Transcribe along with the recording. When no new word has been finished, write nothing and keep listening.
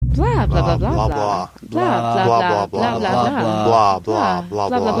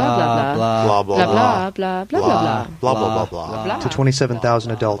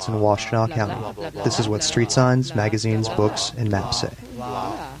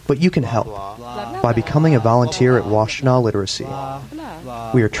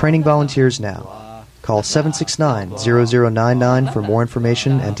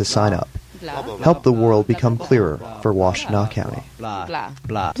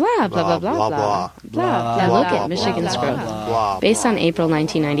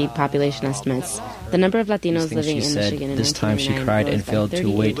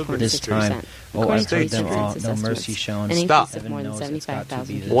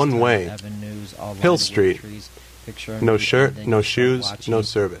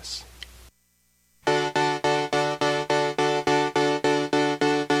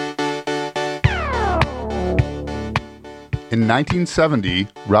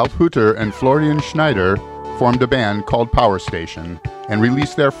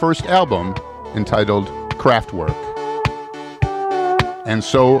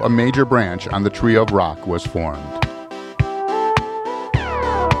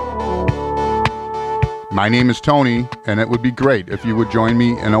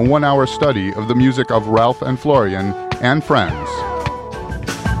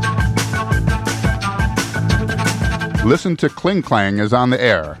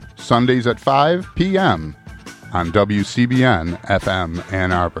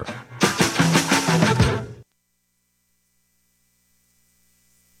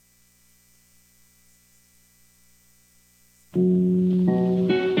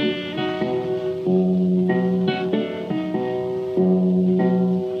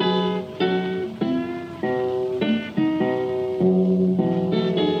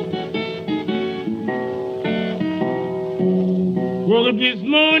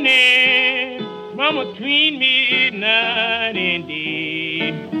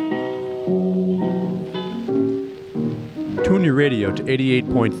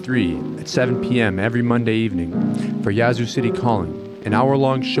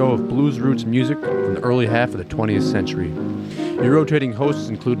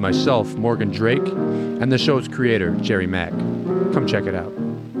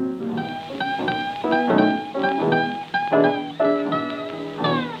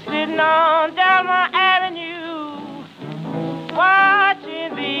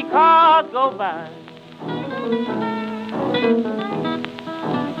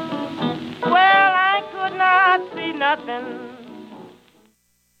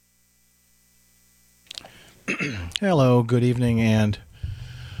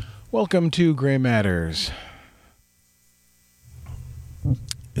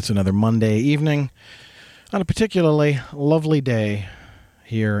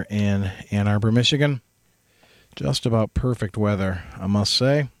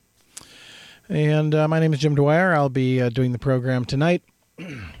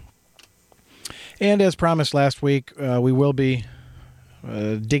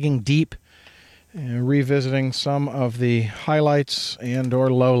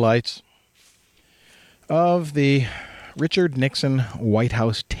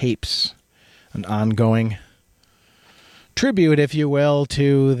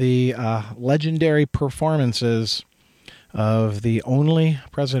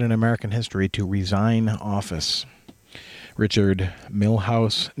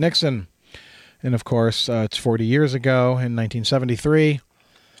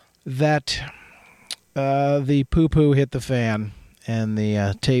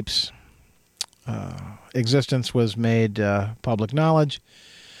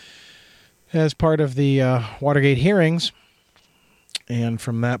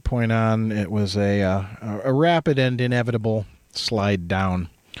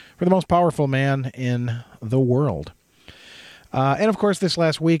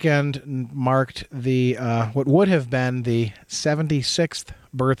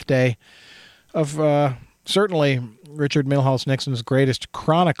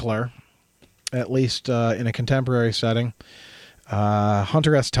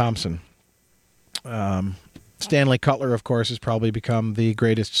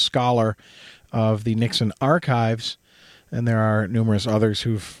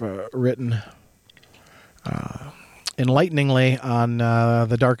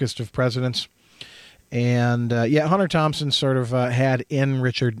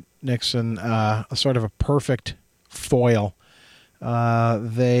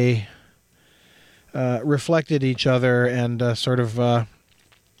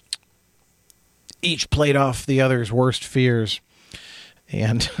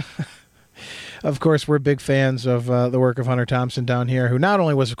And, of course, we're big fans of the work of Hunter Thompson down here, who not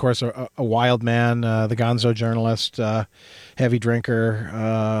only was, of course, a wild man, the gonzo journalist, heavy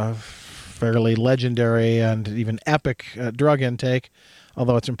drinker, fairly legendary and even epic drug intake,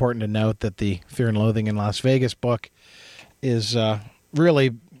 although it's important to note that the Fear and Loathing in Las Vegas book is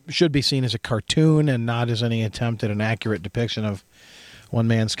really should be seen as a cartoon and not as any attempt at an accurate depiction of one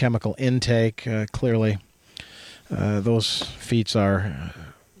man's chemical intake. Clearly, those feats are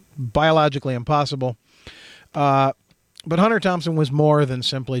biologically impossible. But Hunter Thompson was more than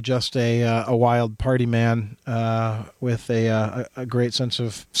simply just a wild party man with a great sense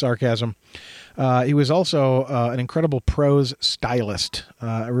of sarcasm. He was also an incredible prose stylist.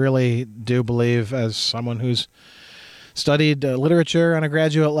 I really do believe, as someone who's studied literature on a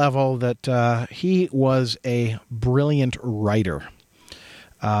graduate level, that he was a brilliant writer.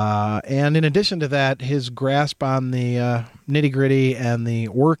 And in addition to that, his grasp on the nitty-gritty and the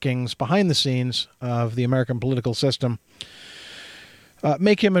workings behind the scenes of the American political system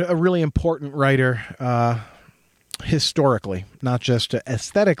make him a really important writer historically, not just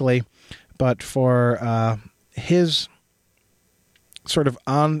aesthetically, but for his sort of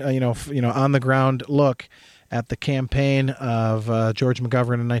on the ground look at the campaign of George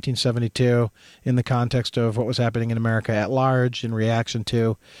McGovern in 1972 in the context of what was happening in America at large in reaction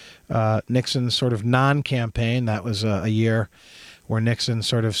to Nixon's sort of non-campaign. That was a year where Nixon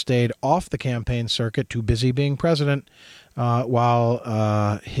sort of stayed off the campaign circuit, too busy being president,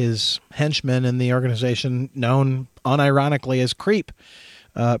 while his henchmen in the organization, known unironically as CREEP,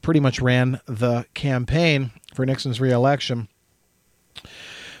 pretty much ran the campaign for Nixon's re-election.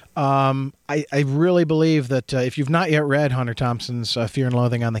 I really believe that if you've not yet read Hunter Thompson's Fear and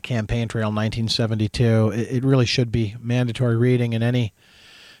Loathing on the Campaign Trail 1972, it really should be mandatory reading in any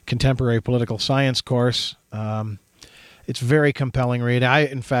contemporary political science course. It's very compelling read. I,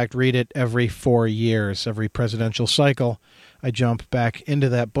 in fact, read it every 4 years, every presidential cycle. I jump back into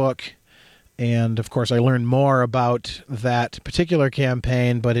that book. And, of course, I learn more about that particular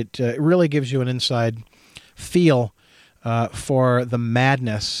campaign, but it really gives you an inside feel for the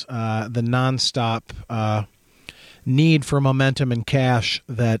madness, the nonstop need for momentum and cash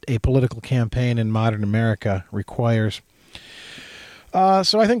that a political campaign in modern America requires.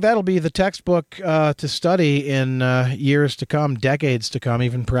 So I think that'll be the textbook to study in years to come, decades to come,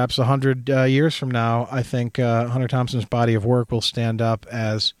 even perhaps 100 years from now. I think Hunter Thompson's body of work will stand up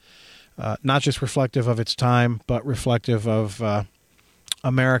as not just reflective of its time, but reflective of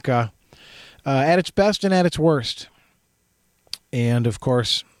America at its best and at its worst. And, of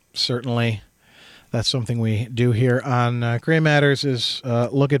course, certainly that's something we do here on Gray Matters is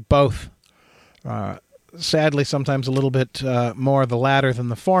look at both. Sadly, sometimes a little bit more the latter than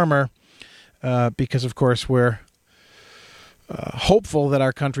the former because, of course, we're hopeful that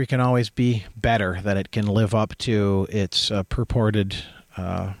our country can always be better, that it can live up to its purported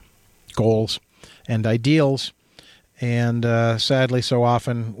goals and ideals. And sadly, so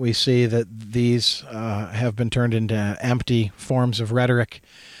often we see that these have been turned into empty forms of rhetoric,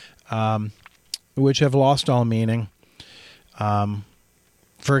 which have lost all meaning.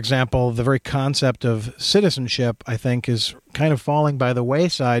 For example, the very concept of citizenship, I think, is kind of falling by the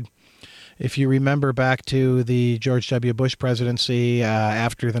wayside. If you remember back to the George W. Bush presidency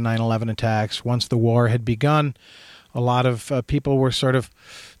after the 9/11 attacks, once the war had begun, a lot of people were sort of,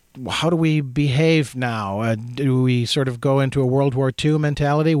 how do we behave now? Do we sort of go into a World War II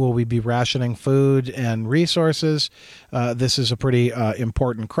mentality? Will we be rationing food and resources? This is a pretty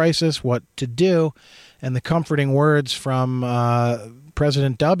important crisis. What to do? And the comforting words from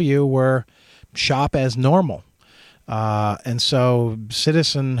President W. were shop as normal. And so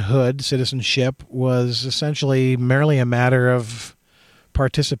citizenship was essentially merely a matter of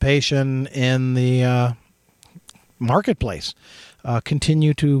participation in the marketplace.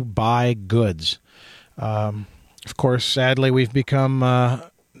 Continue to buy goods. Of course, sadly, we've become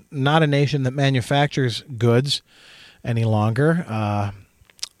not a nation that manufactures goods any longer.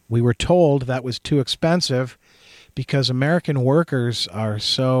 We were told that was too expensive because American workers are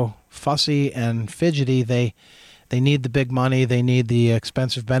so fussy and fidgety. They need the big money. They need the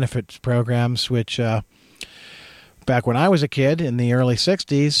expensive benefits programs, which back when I was a kid in the early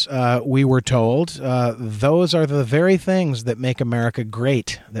 60s, we were told those are the very things that make America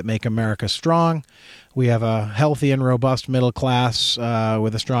great, that make America strong. We have a healthy and robust middle class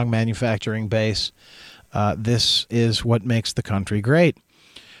with a strong manufacturing base. This is what makes the country great.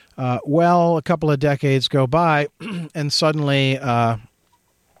 Well, a couple of decades go by, and suddenly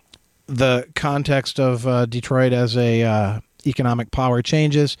the context of Detroit as a economic power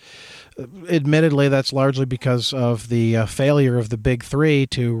changes. Admittedly, that's largely because of the failure of the big three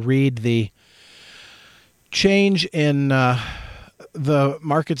to read the change in the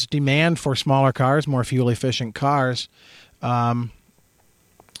market's demand for smaller cars, more fuel-efficient cars.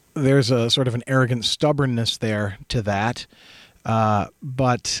 There's a sort of an arrogant stubbornness there to that.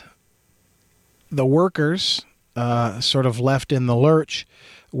 But the workers sort of left in the lurch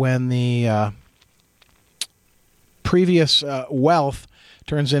when the previous wealth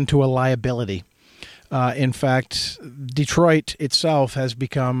turns into a liability. In fact, Detroit itself has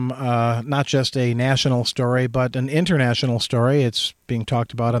become not just a national story, but an international story. It's being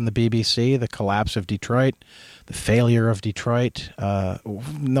talked about on the BBC, the collapse of Detroit, the failure of Detroit.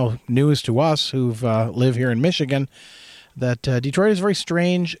 No news to us who've live here in Michigan that Detroit is a very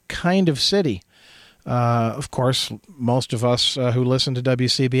strange kind of city. Of course, most of us who listen to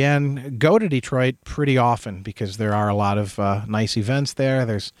WCBN go to Detroit pretty often because there are a lot of nice events there.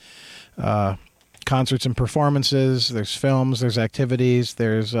 There's concerts and performances, there's films, there's activities,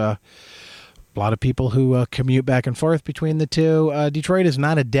 there's a lot of people who commute back and forth between the two. Detroit is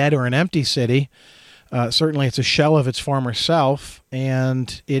not a dead or an empty city. Certainly it's a shell of its former self,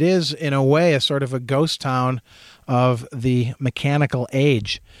 and it is, in a way, a sort of a ghost town of the mechanical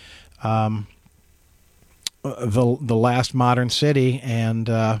age. The last modern city, and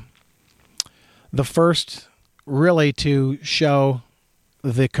the first really to show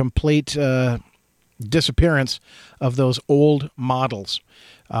the complete disappearance of those old models.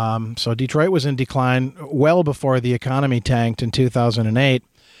 So Detroit was in decline well before the economy tanked in 2008.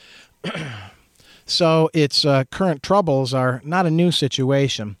 So its current troubles are not a new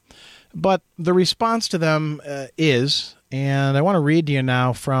situation. But the response to them is, and I want to read to you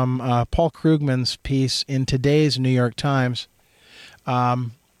now from Paul Krugman's piece in today's New York Times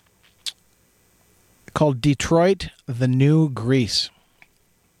called Detroit, the New Greece.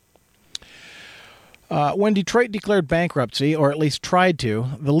 When Detroit declared bankruptcy, or at least tried to,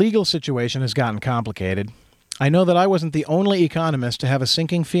 the legal situation has gotten complicated. I know that I wasn't the only economist to have a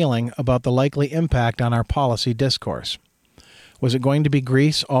sinking feeling about the likely impact on our policy discourse. Was it going to be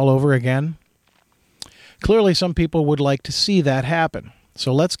Greece all over again? Clearly, some people would like to see that happen.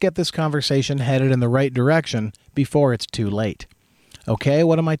 So let's get this conversation headed in the right direction before it's too late. Okay,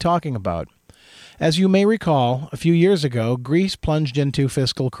 what am I talking about? As you may recall, a few years ago, Greece plunged into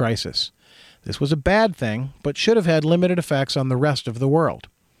fiscal crisis. This was a bad thing, but should have had limited effects on the rest of the world.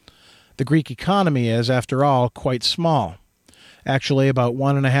 The Greek economy is, after all, quite small. Actually, about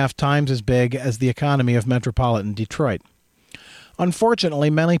 1.5 times as big as the economy of metropolitan Detroit. Unfortunately,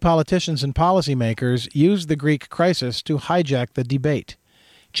 many politicians and policymakers used the Greek crisis to hijack the debate,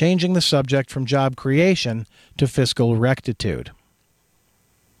 changing the subject from job creation to fiscal rectitude.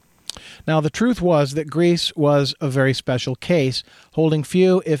 Now, the truth was that Greece was a very special case, holding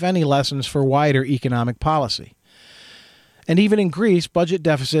few, if any, lessons for wider economic policy. And even in Greece, budget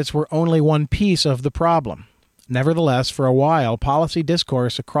deficits were only one piece of the problem. Nevertheless, for a while, policy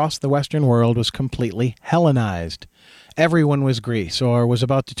discourse across the Western world was completely Hellenized. Everyone was Greece, or was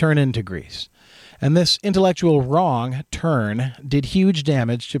about to turn into Greece. And this intellectual wrong turn did huge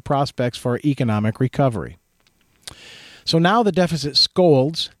damage to prospects for economic recovery. So now the deficit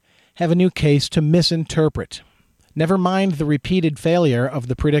scolds have a new case to misinterpret. Never mind the repeated failure of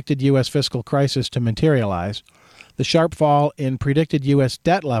the predicted U.S. fiscal crisis to materialize, the sharp fall in predicted U.S.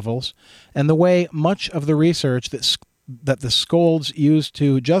 debt levels, and the way much of the research that the scolds used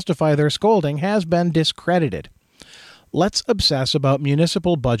to justify their scolding has been discredited. Let's obsess about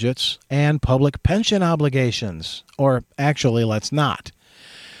municipal budgets and public pension obligations. Or actually, let's not.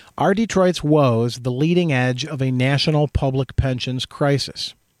 Are Detroit's woes the leading edge of a national public pensions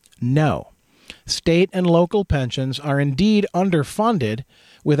crisis? No. State and local pensions are indeed underfunded,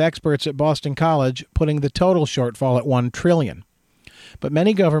 with experts at Boston College putting the total shortfall at $1 trillion. But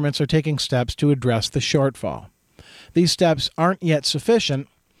many governments are taking steps to address the shortfall. These steps aren't yet sufficient.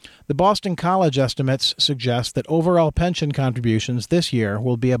 The Boston College estimates suggest that overall pension contributions this year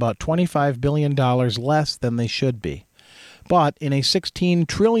will be about $25 billion less than they should be. But in a $16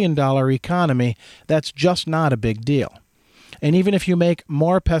 trillion economy, that's just not a big deal. And even if you make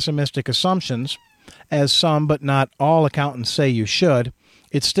more pessimistic assumptions, as some but not all accountants say you should,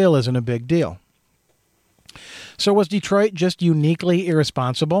 it still isn't a big deal. So was Detroit just uniquely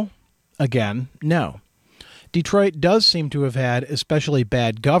irresponsible? Again, no. Detroit does seem to have had especially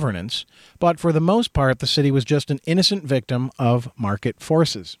bad governance, but for the most part the city was just an innocent victim of market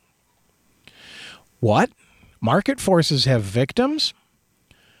forces. What? Market forces have victims?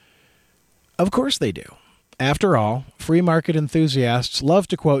 Of course they do. After all, free market enthusiasts love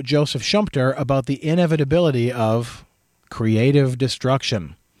to quote Joseph Schumpeter about the inevitability of creative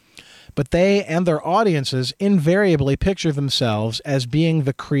destruction. but they and their audiences invariably picture themselves as being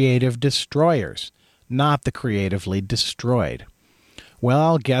the creative destroyers, not the creatively destroyed.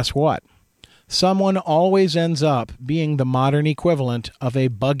 Well, guess what? Someone always ends up being the modern equivalent of a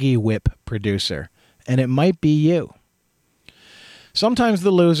buggy whip producer, and it might be you. Sometimes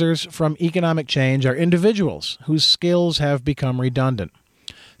the losers from economic change are individuals whose skills have become redundant.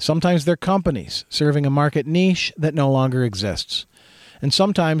 Sometimes they're companies serving a market niche that no longer exists. And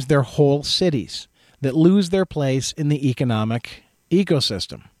sometimes they're whole cities that lose their place in the economic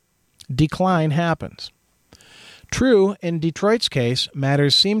ecosystem. Decline happens. True, in Detroit's case,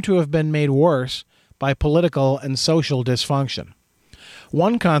 matters seem to have been made worse by political and social dysfunction.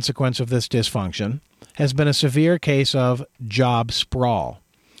 One consequence of this dysfunction has been a severe case of job sprawl.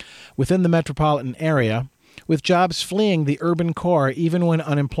 Within the metropolitan area, with jobs fleeing the urban core even when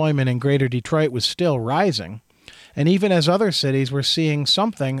unemployment in Greater Detroit was still rising, and even as other cities were seeing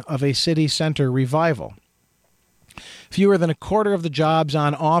something of a city center revival. Fewer than a quarter of the jobs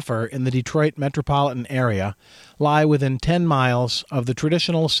on offer in the Detroit metropolitan area lie within 10 miles of the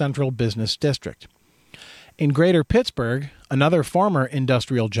traditional central business district. In Greater Pittsburgh, another former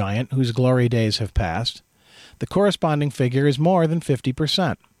industrial giant whose glory days have passed, the corresponding figure is more than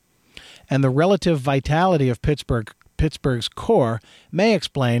 50%. And the relative vitality of Pittsburgh's core may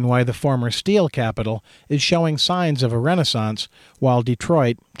explain why the former steel capital is showing signs of a renaissance while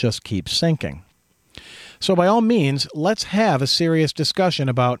Detroit just keeps sinking. So by all means, let's have a serious discussion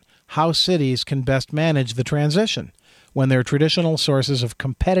about how cities can best manage the transition when their traditional sources of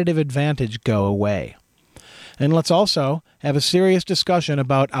competitive advantage go away. And let's also have a serious discussion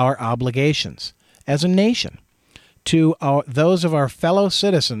about our obligations as a nation to those of our fellow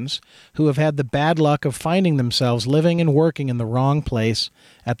citizens who have had the bad luck of finding themselves living and working in the wrong place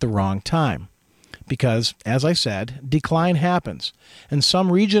at the wrong time. Because, as I said, decline happens, and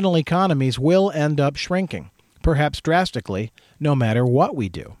some regional economies will end up shrinking, perhaps drastically, no matter what we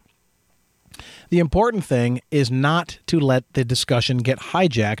do. The important thing is not to let the discussion get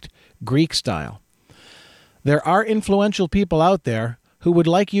hijacked Greek style. There are influential people out there who would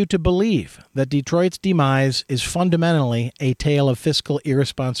like you to believe that Detroit's demise is fundamentally a tale of fiscal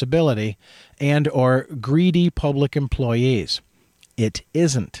irresponsibility and or greedy public employees. It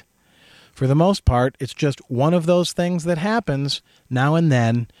isn't. For the most part, it's just one of those things that happens now and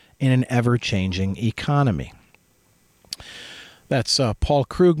then in an ever-changing economy. That's Paul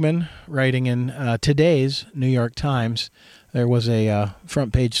Krugman writing in today's New York Times. There was a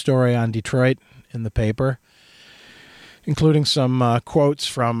front-page story on Detroit in the paper, including some quotes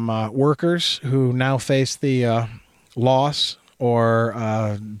from workers who now face the loss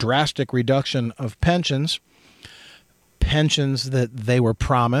or drastic reduction of pensions that they were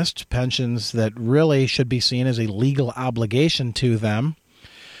promised, pensions that really should be seen as a legal obligation to them.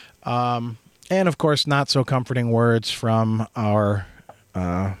 And, of course, not so comforting words from our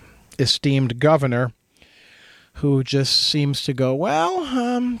esteemed governor, who just seems to go,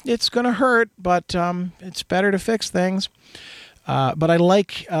 well, it's going to hurt, but it's better to fix things. But I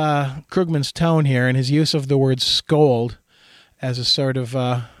like Krugman's tone here and his use of the word scold as a sort of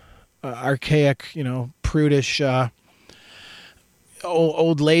archaic, prudish,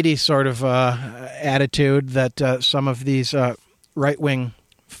 old lady sort of attitude that some of these right-wing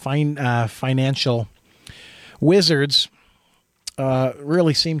financial wizards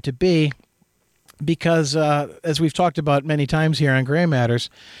really seem to be. Because, as we've talked about many times here on Gray Matters,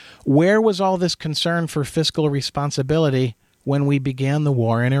 where was all this concern for fiscal responsibility when we began the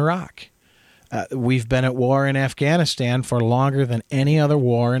war in Iraq? We've been at war in Afghanistan for longer than any other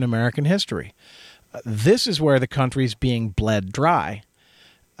war in American history. This is where the country's being bled dry.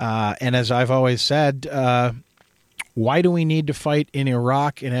 And as I've always said, why do we need to fight in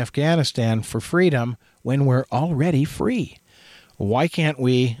Iraq and Afghanistan for freedom when we're already free? Why can't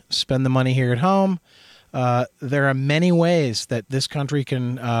we spend the money here at home? There are many ways that this country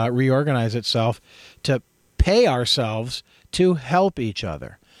can reorganize itself to pay ourselves to help each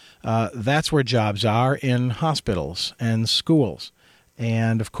other. That's where jobs are, in hospitals and schools.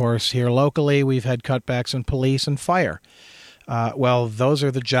 And, of course, here locally, we've had cutbacks in police and fire. Well, those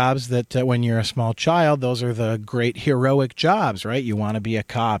are the jobs that when you're a small child, those are the great heroic jobs, right? You want to be a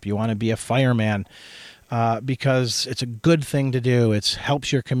cop. You want to be a fireman. Because it's a good thing to do. It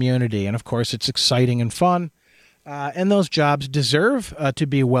helps your community. And, of course, it's exciting and fun. And those jobs deserve to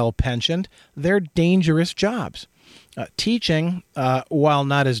be well pensioned. They're dangerous jobs. Teaching, while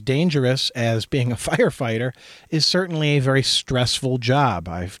not as dangerous as being a firefighter, is certainly a very stressful job.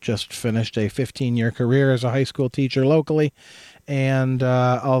 I've just finished a 15-year career as a high school teacher locally. And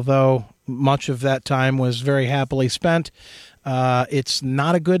although much of that time was very happily spent, it's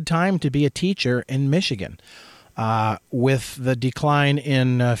not a good time to be a teacher in Michigan. With the decline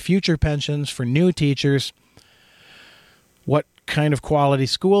in future pensions for new teachers, what kind of quality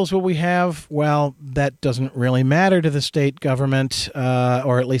schools will we have? Well, that doesn't really matter to the state government,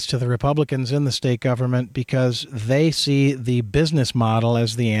 or at least to the Republicans in the state government, because they see the business model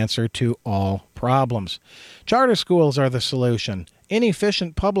as the answer to all problems. Charter schools are the solution.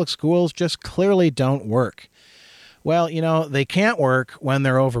 Inefficient public schools just clearly don't work. Well, they can't work when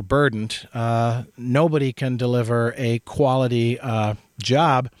they're overburdened. Nobody can deliver a quality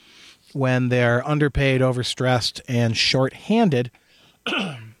job when they're underpaid, overstressed, and short-handed.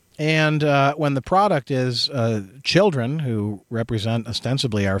 And when the product is children who represent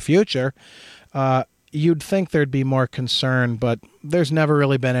ostensibly our future, you'd think there'd be more concern, but there's never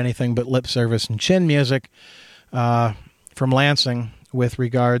really been anything but lip service and chin music from Lansing with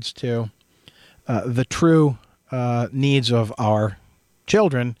regards to the true needs of our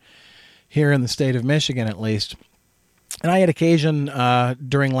children here in the state of Michigan, at least. And I had occasion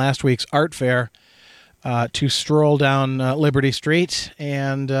during last week's art fair to stroll down Liberty Street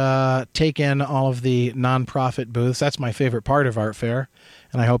and take in all of the nonprofit booths. That's my favorite part of art fair,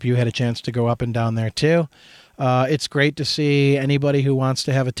 and I hope you had a chance to go up and down there too. It's great to see anybody who wants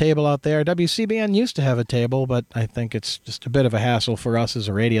to have a table out there. WCBN used to have a table, but I think it's just a bit of a hassle for us as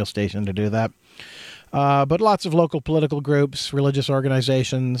a radio station to do that. But lots of local political groups, religious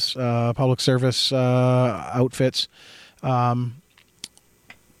organizations, public service outfits,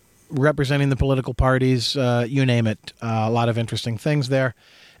 representing the political parties, you name it. A lot of interesting things there.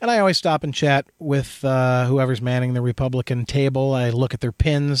 And I always stop and chat with whoever's manning the Republican table. I look at their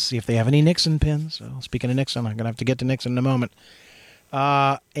pins, see if they have any Nixon pins. So, speaking of Nixon, I'm going to have to get to Nixon in a moment.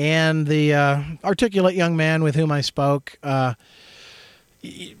 And the articulate young man with whom I spoke,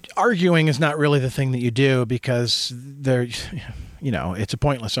 arguing is not really the thing that you do because it's a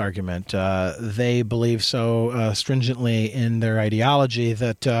pointless argument. They believe so stringently in their ideology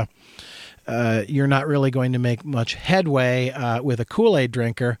that you're not really going to make much headway with a Kool-Aid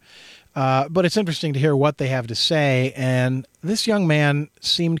drinker. But it's interesting to hear what they have to say. And this young man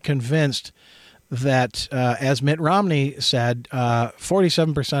seemed convinced that, as Mitt Romney said,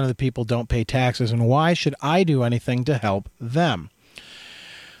 47% of the people don't pay taxes, and why should I do anything to help them?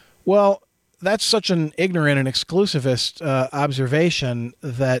 Well, that's such an ignorant and exclusivist observation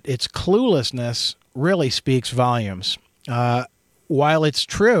that its cluelessness really speaks volumes. While it's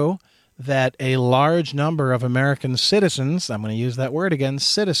true that a large number of American citizens, I'm going to use that word again,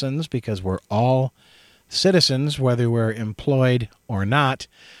 citizens, because we're all citizens, whether we're employed or not,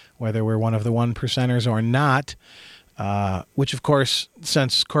 whether we're one of the 1%ers or not, which, of course,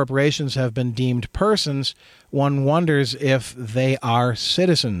 since corporations have been deemed persons, one wonders if they are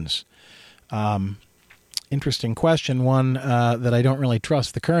citizens. Interesting question, one that I don't really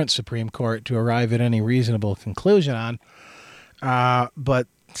trust the current Supreme Court to arrive at any reasonable conclusion on, but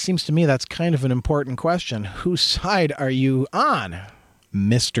it seems to me that's kind of an important question. Whose side are you on,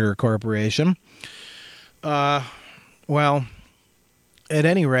 Mr. Corporation? Well, at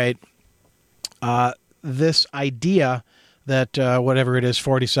any rate, this idea that whatever it is,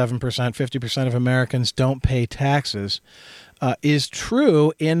 47%, 50% of Americans don't pay taxes is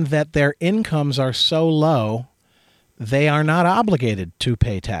true in that their incomes are so low, they are not obligated to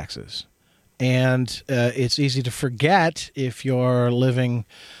pay taxes. And it's easy to forget if you're living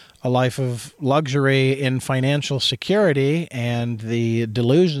a life of luxury in financial security and the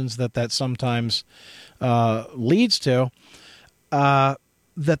delusions that sometimes leads to,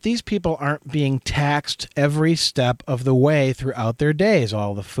 that these people aren't being taxed every step of the way throughout their days.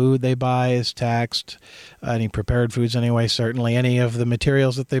 All the food they buy is taxed, any prepared foods anyway, certainly. Any of the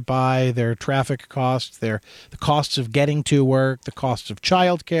materials that they buy, their traffic costs, the costs of getting to work, the costs of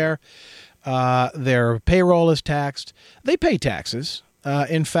childcare, their payroll is taxed. They pay taxes.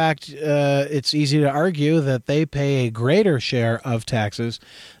 In fact, it's easy to argue that they pay a greater share of taxes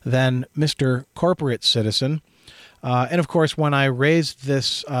than Mr. Corporate Citizen. And, of course, when I raised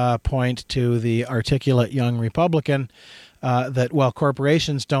this point to the articulate young Republican that, well,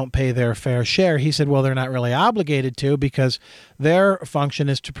 corporations don't pay their fair share, he said, well, they're not really obligated to because their function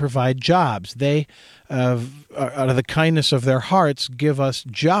is to provide jobs. They, out of the kindness of their hearts, give us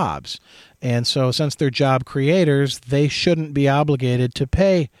jobs. And so since they're job creators, they shouldn't be obligated to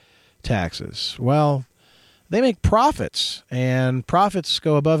pay taxes. Well, they make profits, and profits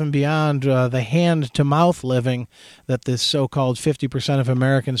go above and beyond the hand-to-mouth living that this so-called 50% of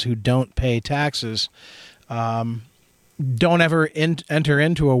Americans who don't pay taxes don't ever enter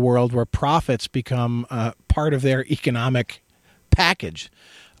into a world where profits become part of their economic package.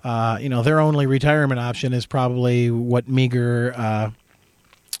 Their only retirement option is probably what meager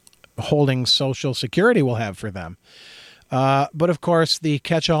holding Social Security will have for them. But, of course, the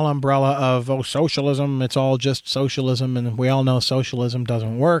catch-all umbrella of, socialism, it's all just socialism, and we all know socialism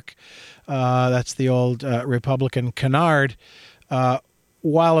doesn't work. That's the old Republican canard.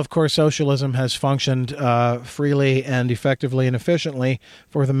 While, of course, socialism has functioned freely and effectively and efficiently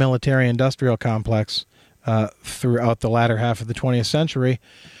for the military-industrial complex throughout the latter half of the 20th century,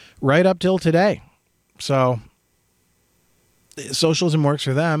 right up till today. So socialism works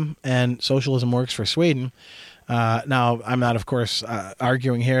for them, and socialism works for Sweden. Now, I'm not, of course,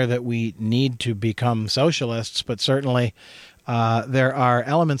 arguing here that we need to become socialists, but certainly there are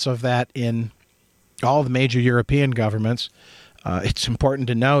elements of that in all the major European governments. It's important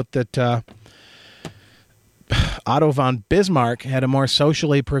to note that Otto von Bismarck had a more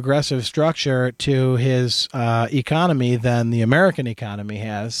socially progressive structure to his economy than the American economy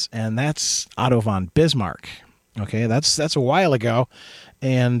has, and that's Otto von Bismarck. Okay, that's a while ago,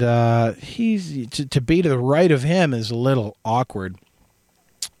 and he's to be to the right of him is a little awkward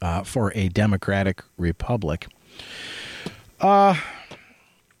for a democratic republic.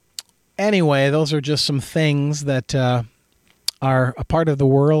 Anyway, those are just some things that are a part of the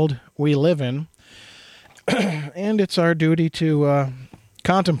world we live in, and it's our duty to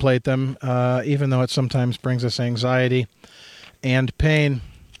contemplate them, even though it sometimes brings us anxiety and pain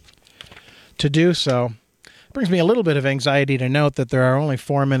to do so. It brings me a little bit of anxiety to note that there are only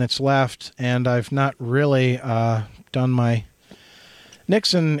 4 minutes left, and I've not really done my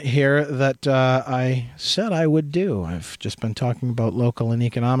Nixon here that I said I would do. I've just been talking about local and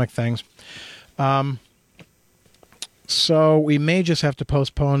economic things. So we may just have to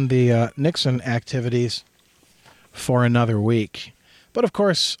postpone the Nixon activities for another week. But, of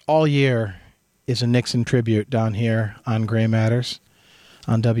course, all year is a Nixon tribute down here on Gray Matters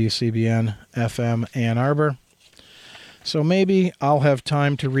on WCBN FM Ann Arbor. So maybe I'll have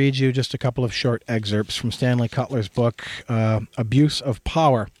time to read you just a couple of short excerpts from Stanley Cutler's book, Abuse of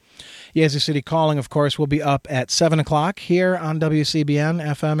Power. Yazoo City Calling, of course, will be up at 7 o'clock here on WCBN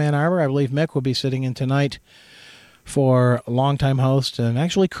FM Ann Arbor. I believe Mick will be sitting in tonight for longtime host and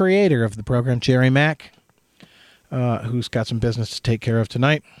actually creator of the program, Jerry Mack, who's got some business to take care of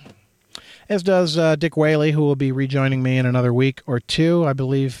tonight. As does Dick Whaley, who will be rejoining me in another week or two. I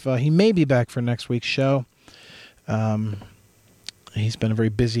believe he may be back for next week's show. He's been a very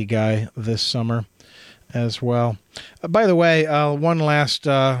busy guy this summer as well. By the way, one last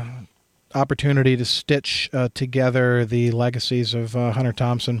opportunity to stitch together the legacies of Hunter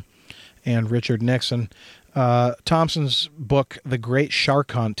Thompson and Richard Nixon. Thompson's book, The Great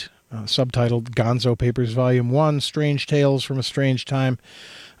Shark Hunt, subtitled Gonzo Papers Volume 1, Strange Tales from a Strange Time,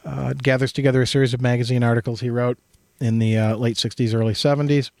 gathers together a series of magazine articles he wrote in the late 60s, early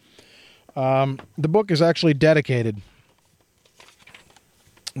 70s. The book is actually dedicated,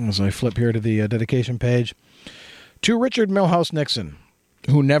 as I flip here to the dedication page, to Richard Milhous Nixon,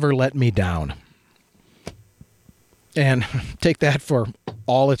 who never let me down. And take that for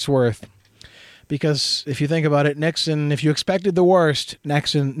all it's worth. Because if you think about it, Nixon, if you expected the worst,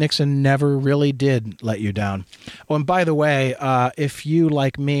 Nixon never really did let you down. Oh, and by the way, if you,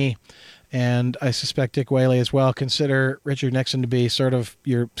 like me, and I suspect Dick Whaley as well, consider Richard Nixon to be sort of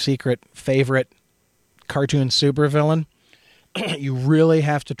your secret favorite cartoon supervillain, you really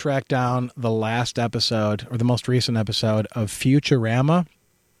have to track down the last episode, or the most recent episode, of Futurama.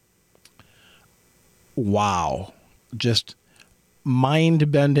 Wow. Just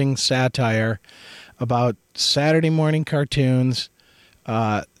mind-bending satire about Saturday morning cartoons,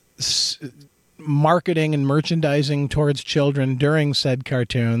 marketing and merchandising towards children during said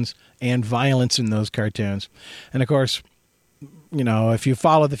cartoons, and violence in those cartoons. And, of course, you know, if you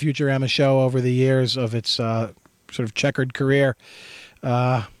follow the Futurama show over the years of its sort of checkered career,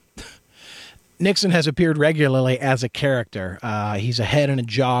 Nixon has appeared regularly as a character. He's a head in a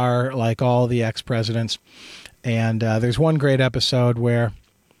jar like all the ex-presidents. And there's one great episode where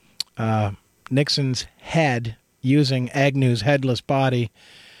Nixon's head, using Agnew's headless body,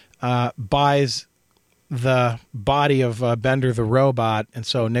 buys the body of Bender the robot, and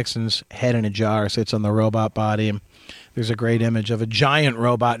so Nixon's head in a jar sits on the robot body. And there's a great image of a giant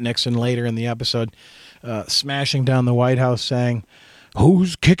robot Nixon later in the episode smashing down the White House saying,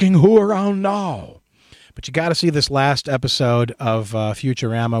 "Who's kicking who around now?" But you got to see this last episode of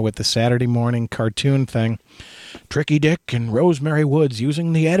Futurama with the Saturday morning cartoon thing. Tricky Dick and Rosemary Woods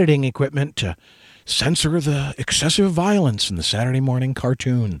using the editing equipment to censor the excessive violence in the Saturday morning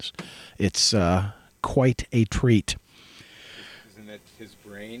cartoons. It's quite a treat. Isn't that his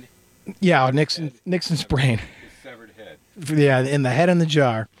brain? Yeah, Nixon's brain. His severed head. Yeah, in the head in the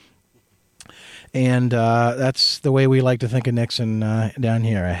jar. And that's the way we like to think of Nixon down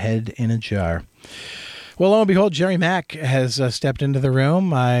here, a head in a jar. Well, lo and behold, Jerry Mack has stepped into the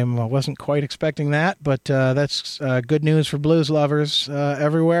room. I wasn't quite expecting that, but that's good news for blues lovers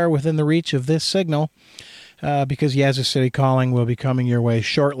everywhere within the reach of this signal, because Yazoo City Calling will be coming your way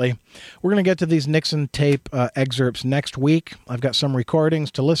shortly. We're going to get to these Nixon tape excerpts next week. I've got some recordings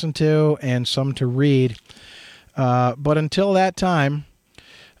to listen to and some to read. But until that time,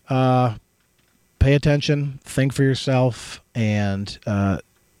 pay attention, think for yourself, and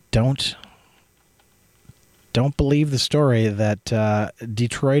don't believe the story that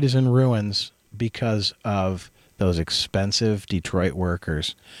Detroit is in ruins because of those expensive Detroit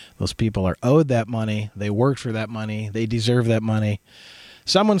workers. Those people are owed that money. They worked for that money. They deserve that money.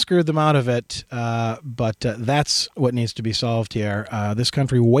 Someone screwed them out of it, but that's what needs to be solved here. This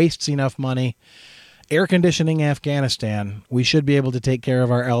country wastes enough money. Air conditioning Afghanistan. We should be able to take care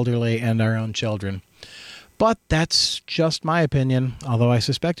of our elderly and our own children. But that's just my opinion, although I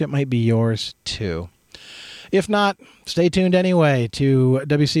suspect it might be yours too. If not, stay tuned anyway to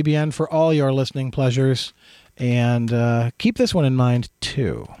WCBN for all your listening pleasures, and keep this one in mind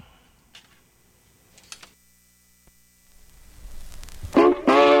too.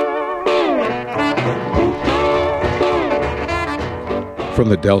 From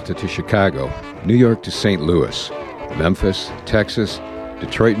the Delta to Chicago, New York to St. Louis, Memphis, Texas,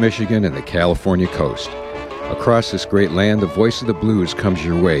 Detroit, Michigan, and the California coast. Across this great land, the voice of the blues comes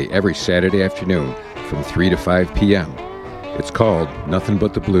your way every Saturday afternoon from 3 to 5 p.m. It's called Nothing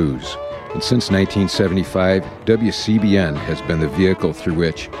But the Blues, and since 1975, WCBN has been the vehicle through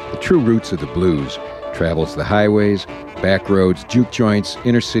which the true roots of the blues travels the highways, back roads, juke joints,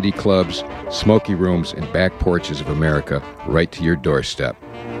 inner city clubs, smoky rooms, and back porches of America right to your doorstep.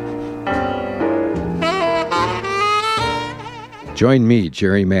 Join me,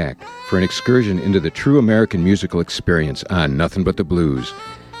 Jerry Mack, for an excursion into the true American musical experience on Nothing But the Blues,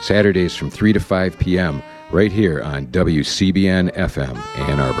 Saturdays from 3 to 5 p.m., right here on WCBN FM,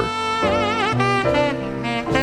 Ann Arbor.